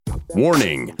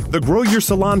Warning, the Grow Your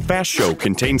Salon Fast Show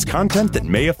contains content that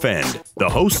may offend. The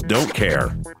hosts don't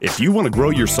care. If you want to grow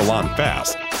your salon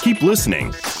fast, keep listening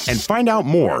and find out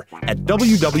more at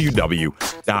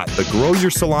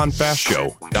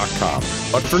www.thegrowyoursalonfastshow.com.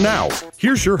 But for now,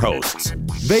 here's your hosts,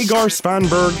 Vegard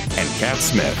Svanberg and Kat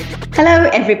Smith. Hello,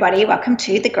 everybody. Welcome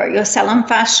to the Grow Your Salon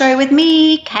Fast Show with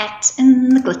me, Kat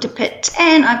in the glitter pit.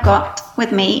 And I've got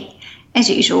with me, as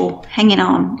usual, hanging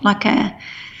on like a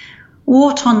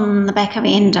wart on the back of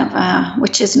the end of a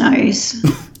witch's nose.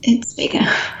 It's Vegard.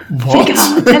 What?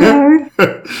 Vegard,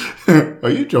 hello. Are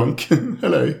you drunk?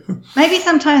 Hello. Maybe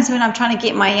sometimes when I'm trying to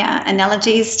get my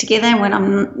analogies together, when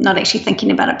I'm not actually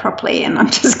thinking about it properly and I'm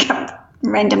just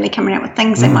randomly coming out with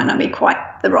things that might not be quite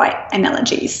the right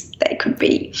analogies. They could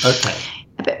be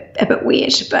a bit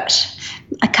weird, but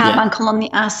a carbuncle on the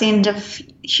arse end of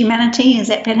humanity, is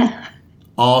that better?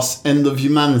 Arse end of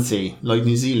humanity, like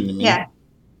New Zealand, you mean? Yeah.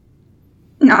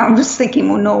 No, I was thinking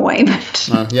more Norway, but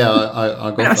I got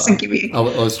that. I was thinking you. I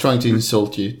was trying to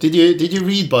insult you. Did you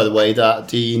read, by the way, that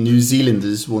the New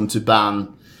Zealanders want to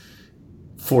ban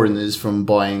foreigners from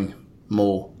buying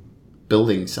more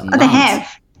buildings and they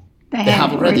have. They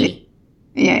have already.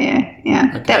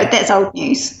 Yeah. Okay. That's old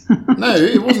news. No,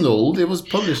 it wasn't old. It was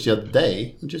published the other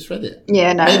day. I just read it.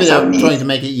 Yeah, no, maybe they're trying to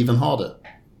make it even harder.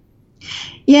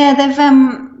 Yeah, they've.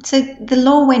 So the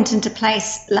law went into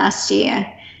place last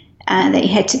year. They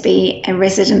had to be a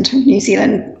resident of New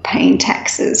Zealand paying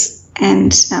taxes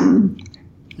and it's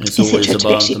always to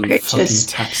about actually purchase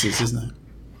taxes, isn't it?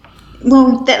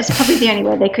 Well, that was probably the only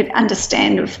way they could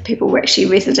understand if people were actually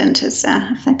resident is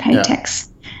if they paid tax.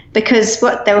 Because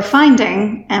what they were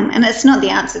finding, and it's not the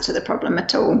answer to the problem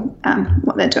at all,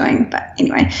 what they're doing, but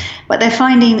anyway, what they're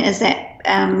finding is that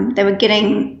they were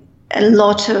getting a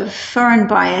lot of foreign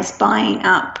buyers buying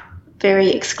up very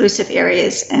exclusive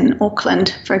areas in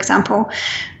Auckland, for example,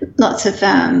 lots of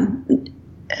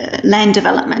land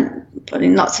development,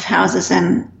 putting lots of houses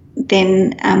in,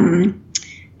 then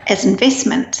as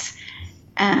investments.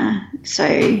 And for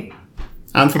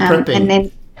prepping. And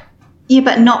then,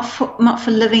 but not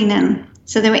for living in.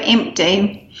 So they were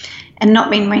empty and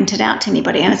not being rented out to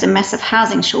anybody. And there's a massive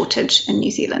housing shortage in New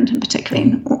Zealand, and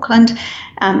particularly in Auckland.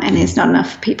 And there's not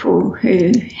enough people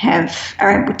who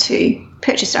are able to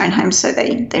purchase their own homes, so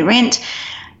they rent.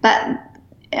 But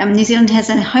New Zealand has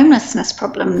a homelessness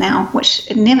problem now, which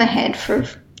it never had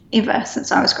ever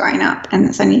since I was growing up, and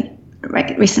it's only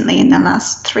recently in the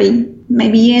last 3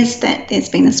 maybe years that there's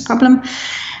been this problem.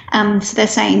 So they're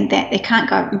saying that they can't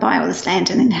go out and buy all this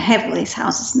land and then have all these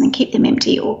houses and then keep them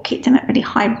empty or keep them at really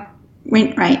high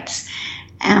rent rates,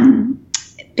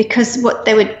 because what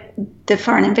the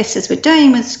foreign investors were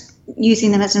doing was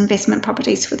using them as investment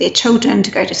properties for their children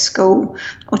to go to school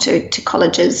or to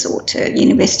colleges or to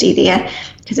university there,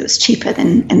 because it was cheaper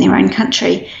than in their own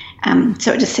country.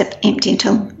 So it just sat empty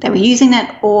until they were using it,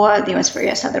 or there was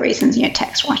various other reasons,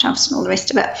 tax write-offs and all the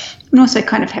rest of it, and also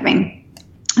kind of having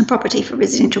a property for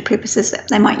residential purposes that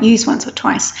they might use once or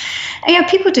twice. And,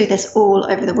 people do this all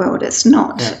over the world. It's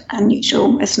not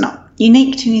unusual. It's not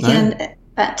unique to New Zealand,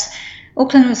 but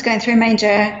Auckland was going through a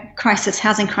major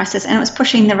housing crisis, and it was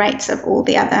pushing the rates of all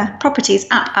the other properties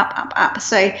up.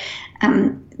 So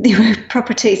there were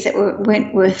properties that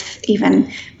weren't worth even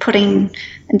putting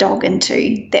a dog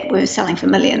into that were selling for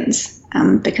millions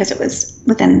because it was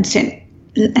within certain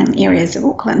areas of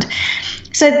Auckland.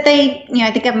 So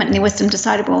the government in their wisdom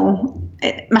decided, well,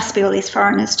 it must be all these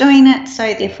foreigners doing it,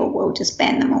 so therefore we'll just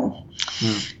ban them all.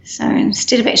 So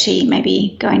instead of actually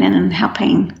maybe going in and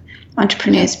helping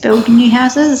entrepreneurs build new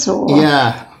houses or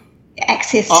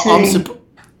access to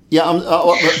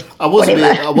I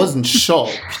wasn't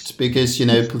shocked because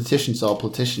politicians are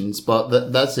politicians,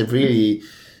 but that's a really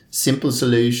simple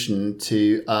solution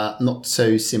to a not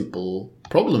so simple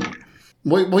problem.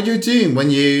 What you're doing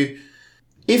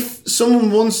if someone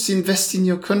wants to invest in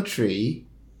your country,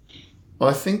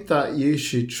 I think that you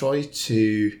should try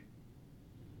to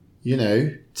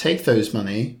take those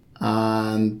money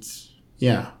and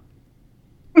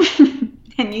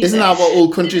Isn't that what all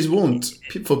countries want?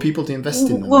 For people to invest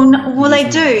in them? Well, they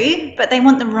do, but they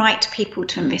want the right people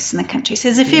to invest in the country. So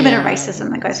there's a fair bit of racism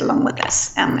that goes along with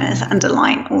this, as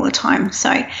underlying all the time.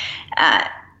 So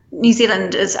New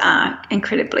Zealanders are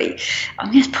incredibly, I'm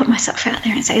going to put myself out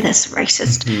there and say this,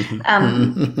 racist.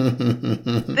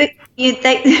 But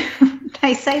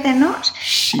they say they're not.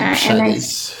 That's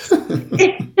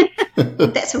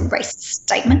a racist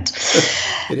statement.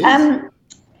 It is.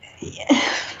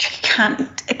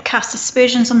 Can't cast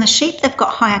aspersions on the sheep. They've got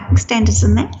higher standards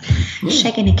than that.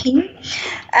 Shagging a kiwi.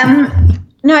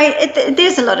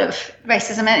 There's a lot of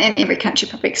racism, and every country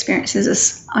probably experiences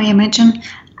this, I imagine.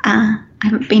 I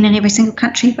haven't been in every single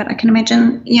country, but I can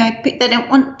imagine, they don't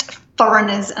want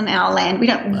foreigners in our land. We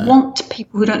don't want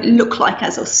people who don't look like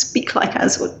us or speak like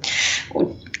us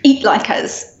or eat like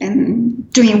us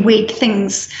and doing weird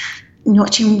things,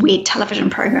 watching weird television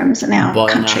programs in our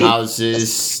country. Buying our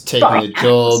houses, taking our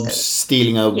jobs,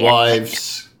 stealing our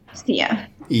wives,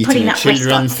 eating our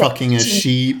children, fucking our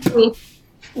sheep.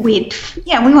 Weird.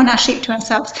 Yeah, we want our sheep to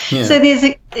ourselves. Yeah. So there's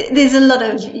a lot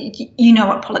of,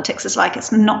 what politics is like.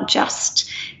 It's not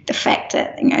just the fact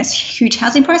that, it's huge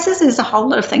housing prices. There's a whole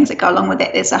lot of things that go along with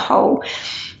it. There's a whole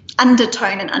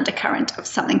undertone and undercurrent of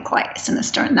something quite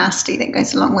sinister and nasty that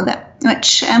goes along with it,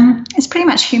 which is pretty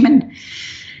much human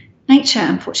nature,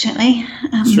 unfortunately.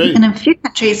 In a few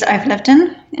countries I've lived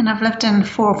in, and I've lived in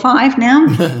 4 or 5 now,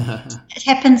 it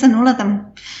happens in all of them.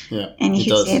 Yeah, and you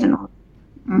can see it in all of them.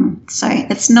 So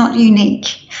it's not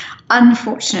unique,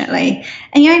 unfortunately.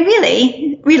 And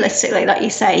really, realistically, like you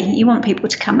say, you want people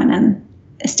to come in and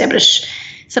establish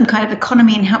some kind of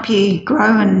economy and help you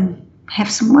grow and have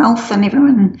some wealth, and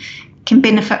everyone can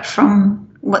benefit from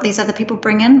what these other people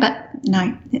bring in. But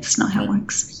no, it's not how it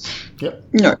works. Yep.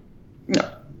 No.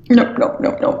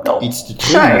 It's the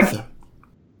truth. So,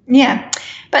 yeah.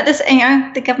 But this,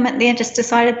 the government there just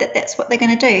decided that that's what they're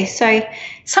going to do. So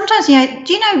sometimes, do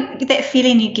you know that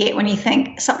feeling you get when you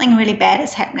think something really bad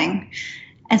is happening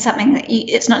and something that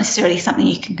it's not necessarily something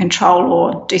you can control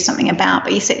or do something about,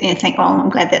 but you sit there and think, well, I'm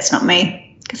glad that's not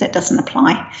me, because that doesn't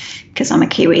apply, because I'm a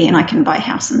Kiwi and I can buy a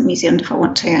house in New Zealand if I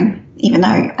want to. And even though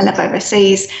I live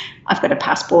overseas, I've got a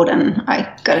passport and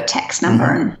I've got a tax number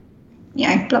and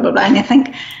blah, blah, blah. And you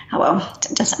think, oh, well,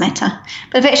 it doesn't matter.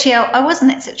 But if actually I was in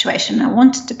that situation, I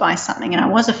wanted to buy something and I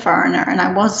was a foreigner and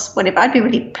I was whatever, I'd be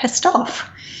really pissed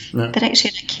off. Yeah. But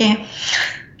actually I don't care.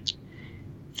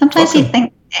 Sometimes you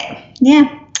think,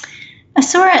 yeah. I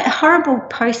saw a horrible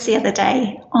post the other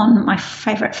day on my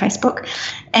favourite Facebook,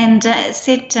 and it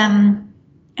said,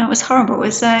 it was horrible. It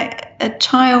was a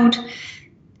child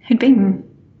who'd been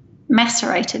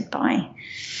macerated by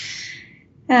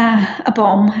a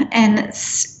bomb, and it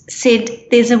said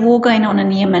there's a war going on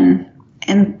in Yemen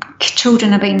and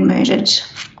children are being murdered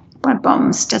by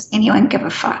bombs. Does anyone give a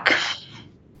fuck?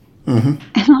 Mm-hmm.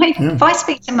 And if I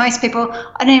speak to most people,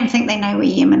 I don't even think they know where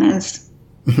Yemen is.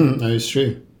 No, it's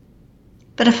true.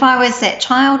 But if I was that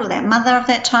child or that mother of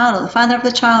that child or the father of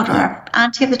the child or an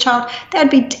auntie of the child, that would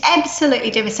be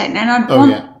absolutely devastating. And I'd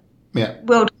want the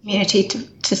world community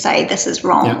to say this is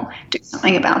wrong, do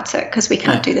something about it, because we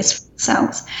can't do this for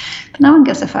ourselves. But no one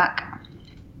gives a fuck.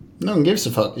 No one gives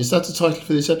a fuck. Is that the title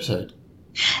for this episode?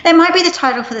 That might be the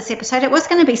title for this episode. It was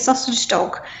going to be Sausage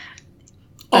Dog.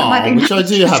 Which I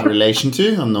do have a relation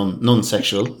to. I'm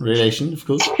non-sexual relation, of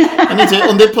course. I need to,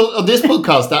 on this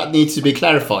podcast, that needs to be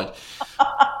clarified.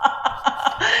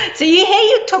 So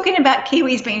you're talking about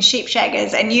Kiwis being sheep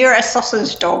shaggers, and you're a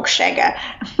sausage dog shagger.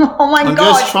 Oh my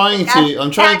God! I'm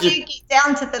trying to get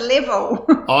down to the level.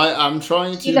 I'm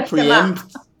trying to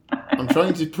preempt. I'm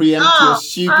trying to preempt your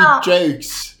stupid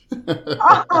jokes.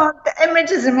 The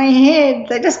images in my head,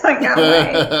 they just don't go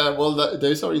away. Well,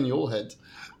 those are in your head.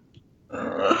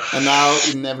 And now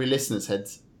in every listener's head.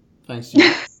 Thanks to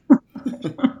you.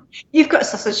 You've got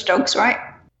sausage dogs, right?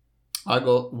 I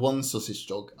got one sausage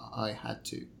dog. I had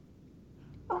to.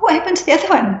 What happened to the other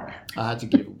one? I had to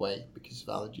give it away because of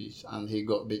allergies, and he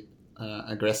got a bit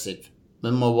aggressive.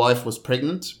 When my wife was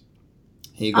pregnant,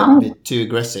 he got a bit too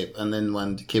aggressive, and then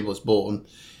when the kid was born,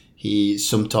 he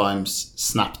sometimes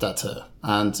snapped at her.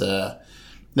 And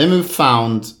then we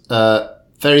found a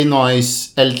very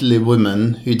nice elderly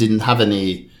woman who didn't have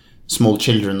any small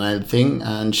children or anything,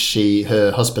 and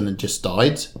her husband had just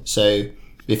died, so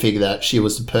we figured that she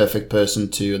was the perfect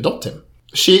person to adopt him.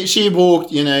 She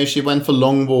walked, she went for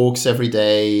long walks every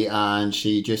day, and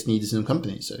she just needed some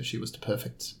company, so she was the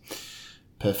perfect.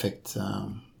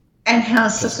 And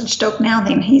how's Sausage Dog now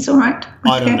then? He's all right?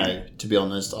 I don't know, to be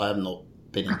honest. I have not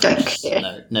been in touch.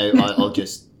 No,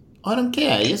 I don't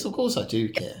care. Yes, of course I do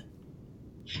care.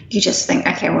 You just think,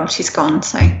 okay, well, she's gone,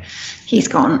 so he's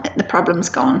gone. The problem's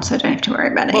gone, so I don't have to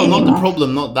worry about it anymore. Well, not the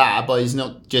problem, not that, but it's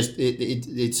not just,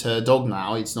 it's her dog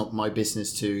now. It's not my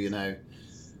business to,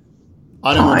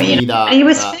 I don't want to be that. He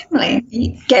was family.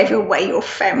 You gave away your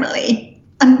family.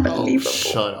 Unbelievable. Oh,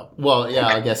 shut up. Well, yeah,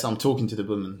 I guess I'm talking to the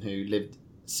woman who lived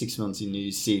 6 months in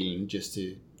New Zealand just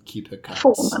to keep her cats.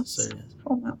 4 months. So, yeah.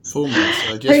 4 months. 4 months.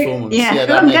 So just 4 months. Yeah,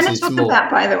 that I'm makes going to talk more,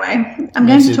 about, by the way. I'm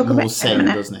going to talk about more sane,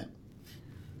 doesn't it?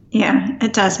 Yeah,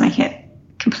 it does make it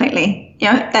completely.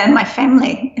 They're my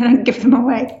family, and I don't give them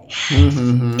away.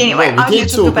 Mm-hmm. Anyway, well, we did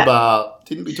talk about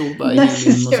Didn't we talk about No,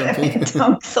 helium or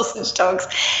something? sausage dogs.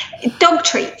 Dog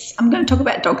treats. I'm going to talk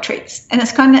about dog treats. And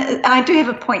it's kind of, I do have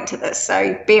a point to this,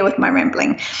 so bear with my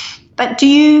rambling. But do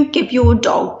you give your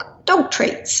dog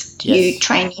treats? Do you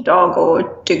train your dog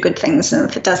or do good things? And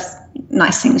if it does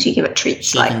nice things, you give it treats.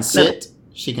 She can sit,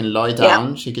 she can lie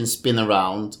down, she can spin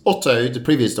around. Otto, the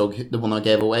previous dog, the one I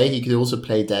gave away, he could also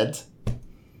play dead.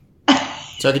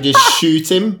 So I could just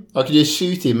shoot him.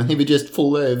 And he would just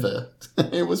fall over.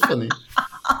 It was funny.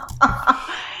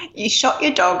 You shot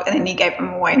your dog and then you gave him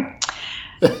away.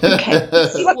 Okay.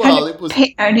 See what kind of pet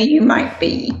owner you might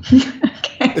be.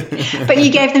 Okay. But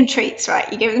you gave them treats,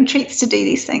 right? You gave them treats to do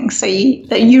these things. So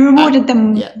you rewarded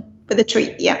them with a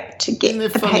treat, to get Isn't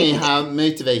it funny how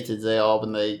motivated they are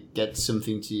when they get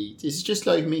something to eat? It's just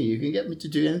like me. You can get me to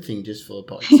do anything just for a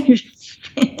bite.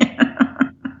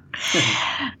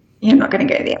 You're not going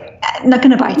to go there. Not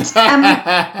going to bite.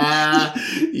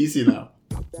 Easy now.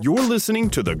 You're listening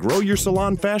to the Grow Your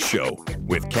Salon Fast Show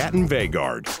with Kat and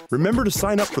Vegard. Remember to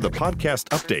sign up for the podcast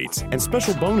updates and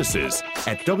special bonuses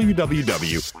at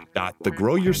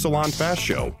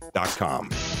www.thegrowyoursalonfastshow.com.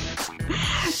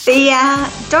 The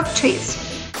dog treats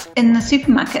in the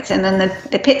supermarkets and in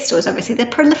the pet stores, obviously, they're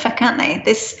prolific, aren't they?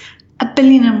 There's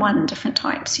 1,000,000,001 different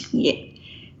types you can get.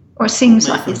 Or it seems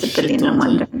like there's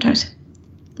 1,000,000,001 different types.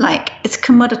 Like, it's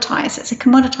commoditized.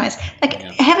 Like,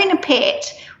 having a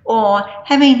pet or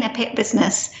having a pet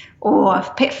business or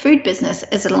pet food business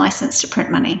is a license to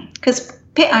print money, because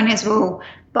pet owners will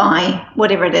buy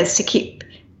whatever it is to keep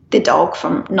the dog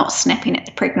from not snapping at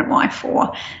the pregnant wife,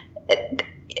 or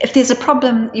if there's a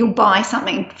problem, you'll buy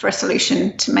something for a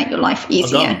solution to make your life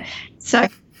easier. So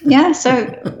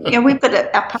we've got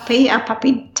our puppy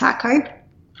Taco,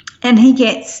 and he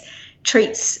gets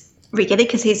treats regularly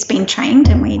because he's been trained,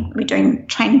 and we're doing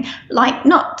training, like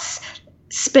not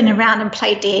spin around and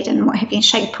play dead and what have you, and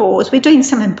shake paws. We're doing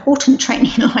some important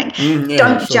training, like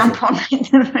don't jump on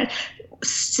it,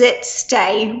 sit,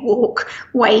 stay, walk,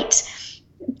 wait,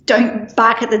 don't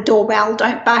bark at the doorbell,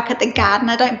 don't bark at the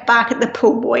gardener, don't bark at the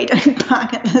pool boy, don't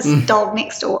bark at this dog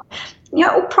next door.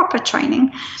 All proper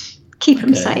training, keep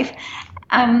him safe.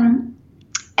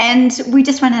 And we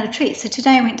just ran out of treats. So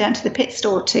today I went down to the pet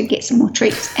store to get some more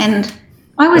treats, and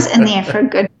I was in there for a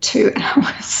good 2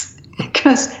 hours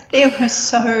because there were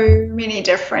so many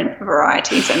different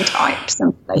varieties and types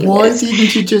and flavors. Why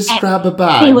didn't you just grab a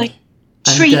bag? There were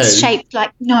treats shaped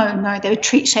like, no, there were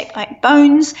treats shaped like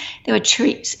bones. There were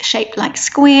treats shaped like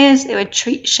squares. There were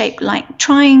treats shaped like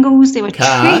triangles. There were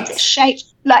treats shaped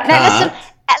like,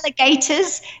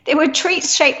 alligators. There were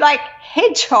treats shaped like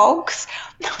hedgehogs.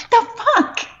 What the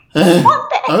fuck? What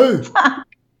the fuck?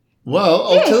 Well,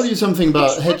 I'll tell you something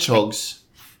about hedgehogs,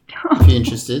 if you're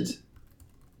interested.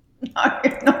 No,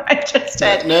 not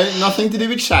interested. No, nothing to do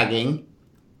with shagging.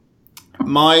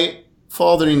 My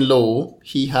father-in-law,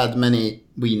 he had many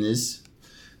wieners,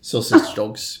 sausage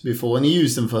dogs, before, and he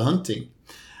used them for hunting.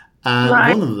 And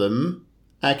one of them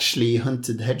actually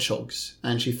hunted hedgehogs,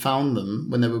 and she found them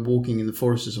when they were walking in the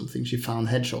forest or something. She found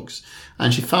hedgehogs,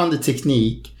 and she found a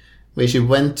technique where she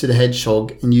went to the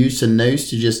hedgehog and used her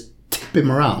nose to just tip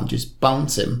him around, just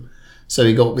bounce him, so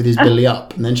he got with his belly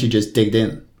up, and then she just digged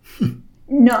in.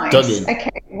 Nice. Dug in.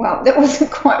 Okay, well, that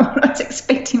wasn't quite what I was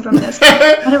expecting from this.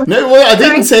 No, well, I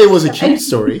didn't say it was a cute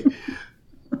story.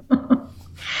 Oh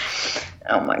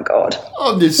my God.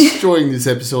 I'm destroying this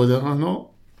episode, am I not?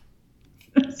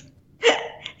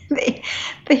 the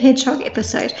hedgehog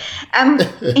episode.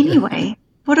 Anyway,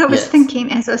 what I was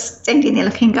thinking as I was standing there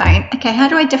looking, going, okay, how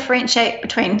do I differentiate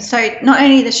between, so not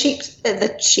only the treats,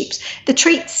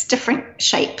 different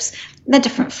shapes, the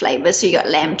different flavours. So you got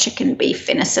lamb, chicken, beef,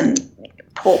 venison,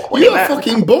 pork, whatever. You're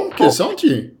fucking bonkers, aren't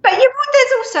you? But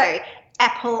there's also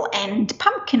apple and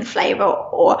pumpkin flavour,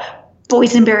 or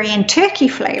boysenberry and turkey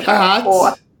flavour,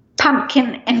 or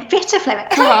pumpkin and feta flavour.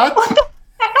 Cat.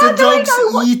 The dogs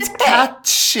eat cat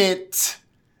shit.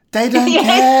 They don't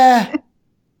care.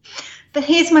 But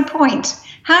here's my point.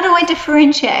 How do I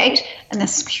differentiate in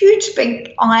this huge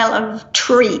big aisle of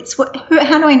treats?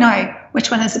 How do I know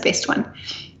which one is the best one?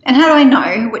 And how do I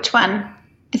know which one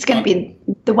is going to be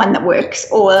the one that works,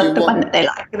 or one that they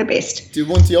like the best? Do you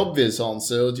want the obvious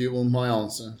answer, or do you want my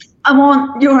answer? I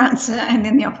want your answer and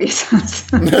then the obvious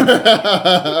answer.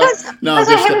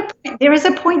 There is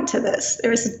a point to this.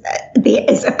 There is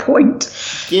a point.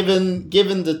 Given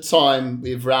the time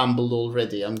we've rambled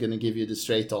already, I'm going to give you the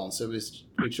straight answer, which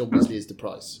obviously is the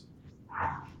price.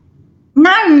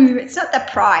 No, it's not the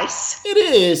price. It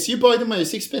is. You buy the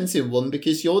most expensive one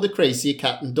because you're the crazy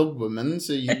cat and dog woman,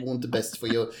 so you want the best for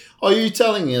your... Are you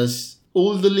telling us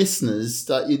all the listeners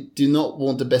that you do not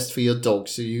want the best for your dog,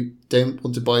 so you don't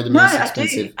want to buy the most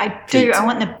expensive. I do. I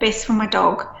want the best for my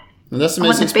dog. And that's the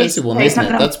most expensive one, isn't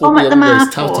it? That's what we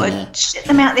always touting here. Shit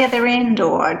them out the other end,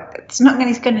 or it's not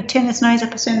going to turn his nose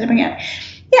up as soon as I bring it.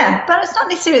 Yeah, but it's not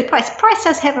necessarily the price. Price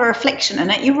does have a reflection in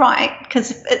it. You're right,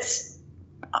 because if it's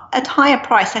at higher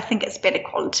price, I think it's better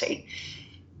quality.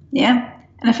 Yeah,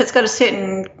 and if it's got a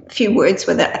certain few words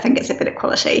with it, I think it's a better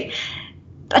quality.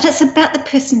 But it's about the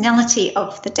personality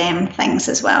of the damn things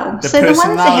as well. The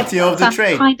personality of the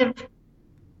trait. Kind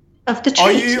of the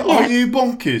trait. Are you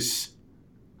bonkers?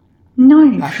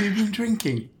 No. Have you been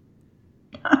drinking?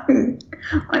 No.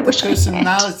 I wish I had. The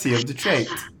personality of the trait.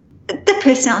 The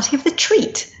personality of the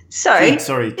treat. So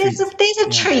there's a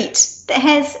treat that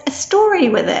has a story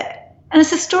with it. And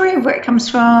it's a story of where it comes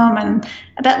from and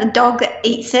about the dog that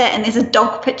eats it. And there's a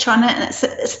dog picture on it. And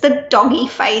it's the doggy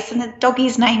face. And the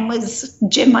doggy's name was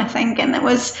Jim, I think. And it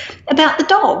was about the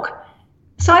dog.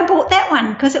 So I bought that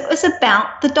one because it was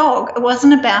about the dog. It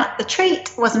wasn't about the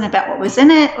treat. It wasn't about what was in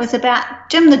it. It was about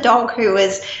Jim the dog, who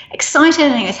was excited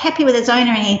and he was happy with his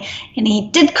owner, and he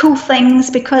did cool things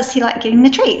because he liked getting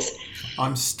the treats.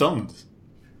 I'm stunned.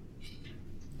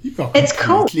 You got it's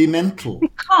completely cool. mental.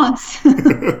 Because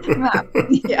well,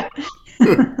 yeah.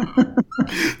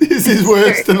 This is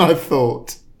worse than I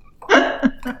thought.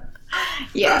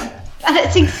 Yeah. And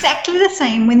it's exactly the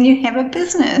same when you have a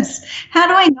business. How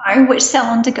do I know which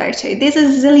salon to go to? There's a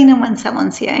zillion and one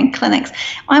salons here and clinics.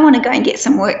 I want to go and get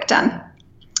some work done.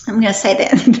 I'm going to say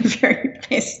that in the very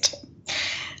best.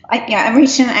 I'm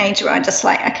reaching an age where I'm just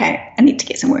like, okay, I need to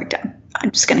get some work done.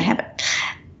 I'm just going to have it.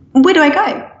 Where do I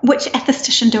go? Which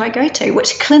esthetician do I go to?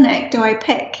 Which clinic do I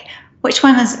pick? Which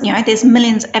one is, there's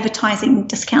millions of advertising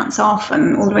discounts off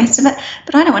and all the rest of it.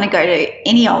 But I don't want to go to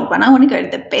any old one. I want to go to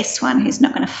the best one who's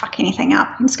not going to fuck anything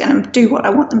up, who's going to do what I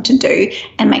want them to do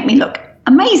and make me look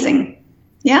amazing.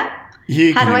 Yeah?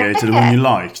 You're going to go to the one you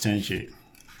like, don't you?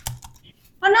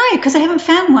 Well, no, because I haven't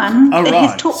found one that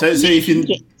has talked to me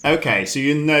yet. Okay, so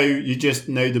you just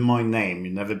know the my name.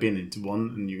 You've never been into one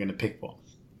and you're going to pick one.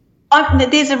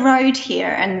 There's a road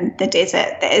here in the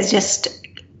desert that is just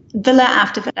villa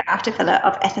after villa after villa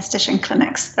of esthetician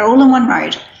clinics. They're all in one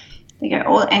road. They go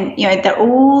all, and they're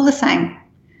all the same.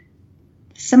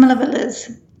 Similar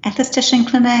villas: esthetician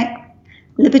clinic,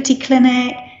 Liberty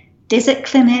Clinic, Desert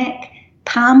Clinic,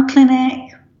 Palm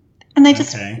Clinic, and they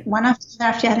just one after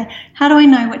the other. How do I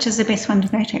know which is the best one to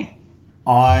go to?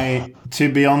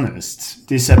 To be honest,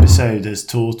 this episode has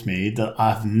taught me that I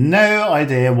have no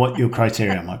idea what your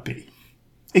criteria might be.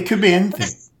 It could be anything.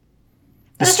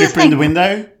 A stripper in the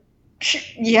window?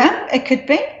 Yeah, it could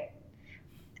be.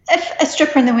 If a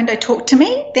stripper in the window talked to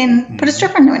me, then put a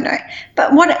stripper in the window.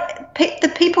 But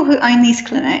the people who own these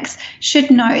clinics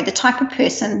should know the type of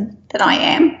person that I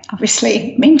am.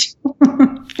 Obviously, mental,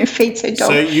 who feeds her dog.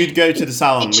 So you'd go to the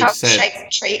salon which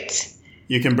said treat.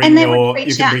 You can bring and they would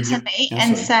reach out to me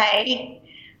and say,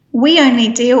 we only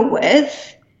deal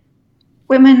with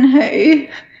women who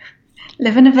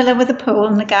live in a villa with a pool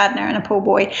and a gardener and a pool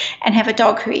boy and have a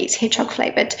dog who eats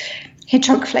hedgehog-flavoured,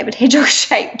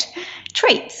 hedgehog-shaped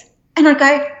treats. And I'd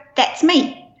go, that's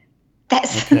me.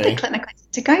 That's the clinic I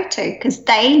need to go to because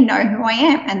they know who I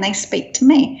am and they speak to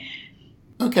me.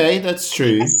 Okay, that's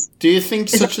true. Yes. Do you think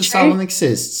such a salon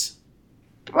exists?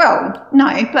 Well,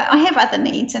 no, but I have other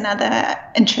needs and other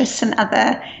interests and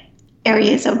other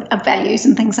areas of values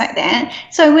and things like that.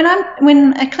 So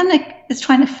when a clinic is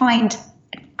trying to find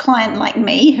a client like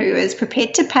me who is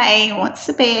prepared to pay, wants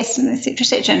the best, and et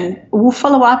cetera, and will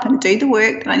follow up and do the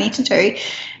work that I need to do,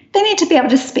 they need to be able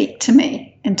to speak to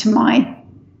me and to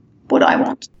what I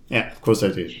want. Yeah, of course I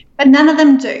do. But none of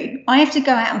them do. I have to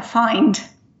go out and find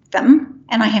them.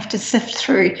 And I have to sift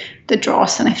through the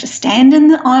dross and I have to stand in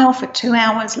the aisle for 2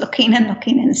 hours looking and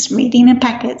reading the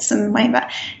packets and whatever,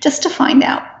 just to find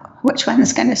out which one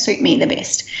is going to suit me the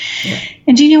best. Yeah.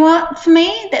 And do you know what? For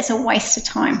me, that's a waste of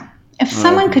time. If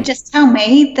someone could just tell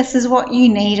me this is what you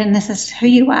need and this is who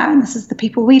you are and this is the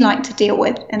people we like to deal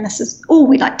with and this is all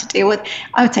we like to deal with,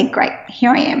 I would say, great,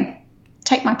 here I am.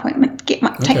 Take my appointment, take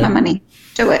my money,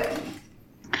 do it.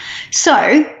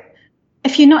 So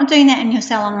if you're not doing that in your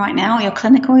salon right now, or your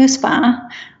clinic or your spa,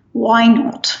 why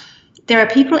not? There are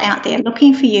people out there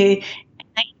looking for you, and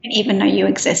they don't even know you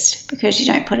exist because you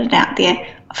don't put it out there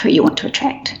of who you want to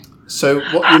attract. So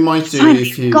what you might do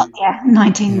if you got there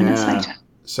 19 minutes later.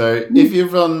 So if you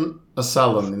run a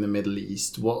salon in the Middle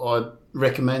East, what I'd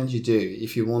recommend you do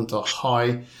if you want a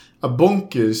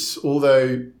bonkers,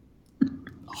 although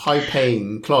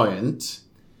high-paying client,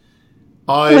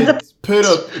 I put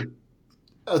up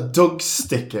a dog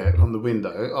sticker on the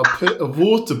window. I'll put a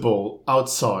water bowl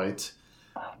outside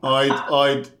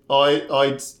I'd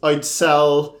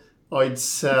sell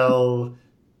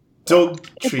dog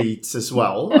treats as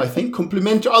well. I think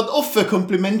I'd offer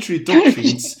complimentary dog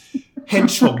treats,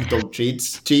 hedgehog dog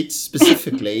treats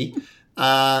specifically,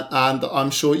 and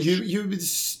I'm sure you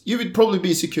would probably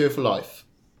be secure for life.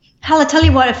 Hell, I tell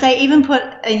you what, if they even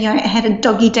had a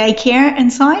doggy daycare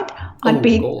inside, I'd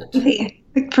be there.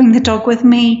 Bring the dog with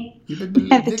me. You would be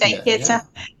have the daycare. Yeah.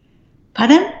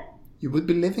 Pardon? You would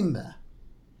be living there.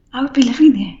 I would be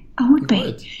living there. I would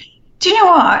be. Do you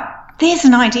know what? There's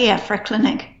an idea for a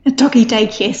clinic, a doggy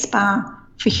daycare spa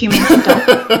for humans and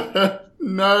dogs.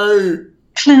 No.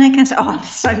 Clinic and I'm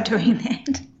so doing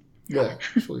that. Yeah,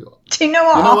 sure you are. Do you know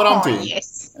what? You know what I'm doing?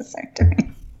 Yes, I'm so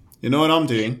doing. You know what I'm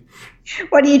doing?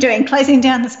 What are you doing? Closing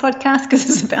down this podcast because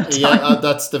it's about time. Yeah,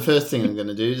 that's the first thing I'm going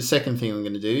to do. The second thing I'm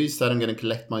going to do is that I'm going to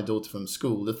collect my daughter from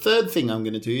school. The third thing I'm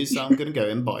going to do is that I'm going to go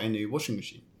and buy a new washing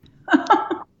machine.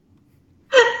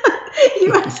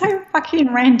 You are so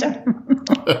fucking random.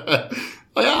 I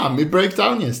am. It broke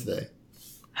down yesterday.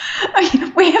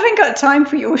 We haven't got time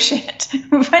for your shit.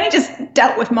 We've only just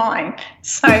dealt with mine.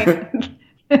 So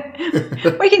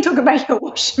we can talk about your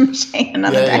washing machine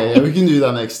another day. Yeah, we can do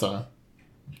that next time.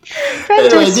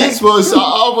 Fantastic. Anyway, this was.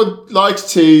 I would like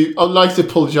to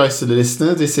apologise to the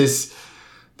listener. This is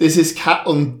Cat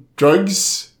on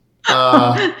drugs.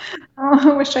 I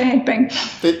wish I had been.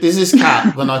 This is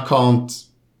Cat when I can't,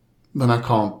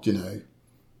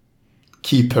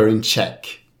 keep her in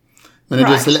check. When I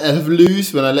just let her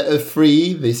loose, when I let her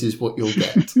free, this is what you'll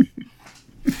get.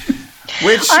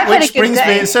 Which brings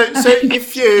me. So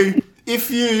if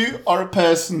you are a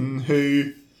person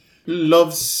who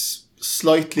loves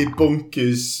slightly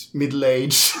bonkers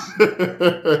middle-aged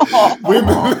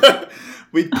women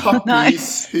with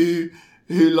puppies who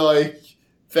like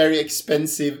very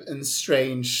expensive and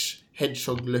strange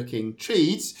hedgehog-looking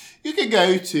treats, you can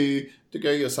go to the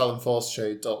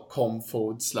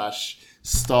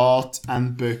GoYourSalonFastShow.com/start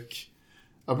and book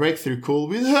a breakthrough call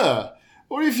with her.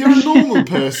 Or if you're a normal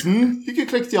person, you can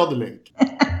click the other link.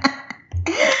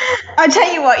 I'll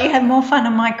tell you what, you had more fun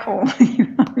on my call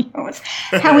than yours.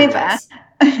 However,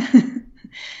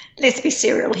 let's be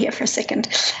serial here for a second.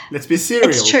 Let's be serial.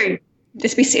 It's true.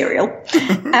 Let's be serial.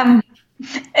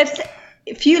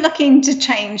 If you're looking to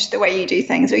change the way you do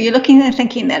things, or you're looking and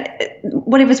thinking that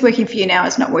whatever's working for you now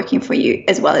is not working for you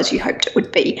as well as you hoped it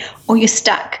would be, or you're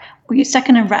stuck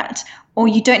in a rut, or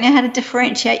you don't know how to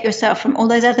differentiate yourself from all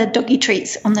those other doggy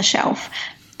treats on the shelf,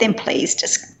 then please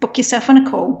just book yourself on a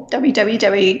call,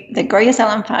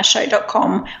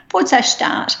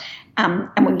 www.thegrowyoursalonfastshow.com/start, and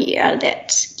we'll get you out of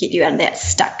that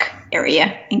stuck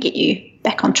area and get you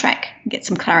back on track, and get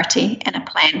some clarity and a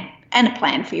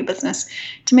plan for your business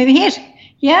to move ahead.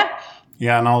 Yeah?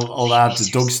 Yeah, and I'll add the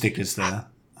dog stickers there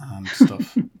and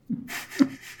stuff.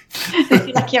 If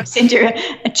you're lucky, I'll send you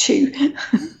a chew.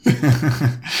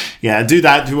 Yeah, do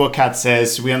that. Do what Kat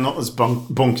says. We are not as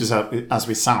bonkers as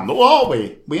we sound. Or are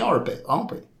we? We are a bit, aren't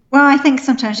we? Well, I think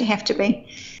sometimes you have to be.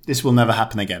 This will never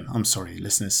happen again. I'm sorry,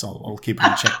 listeners. I'll keep it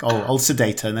in check. I'll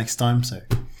sedate her next time. So.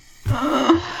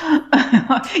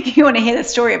 You want to hear the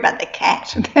story about the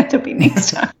cat? That'll be next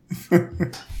time.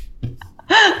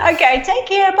 Okay, take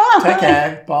care. Bye. Take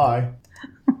care. Bye.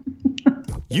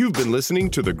 You've been listening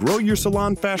to the Grow Your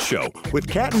Salon Fast Show with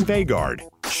Kat and Vegard.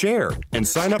 Share and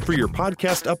sign up for your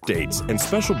podcast updates and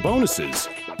special bonuses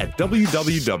at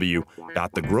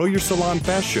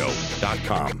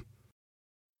www.thegrowyoursalonfastshow.com.